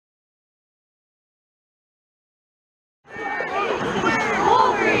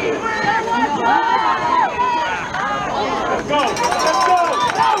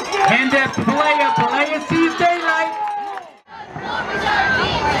Hand that player sees daylight.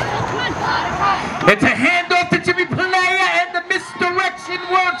 It's a handoff to Jimmy Player, and the misdirection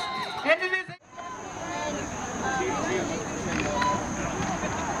works. And it is.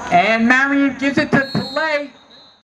 And Marion gives it to Play.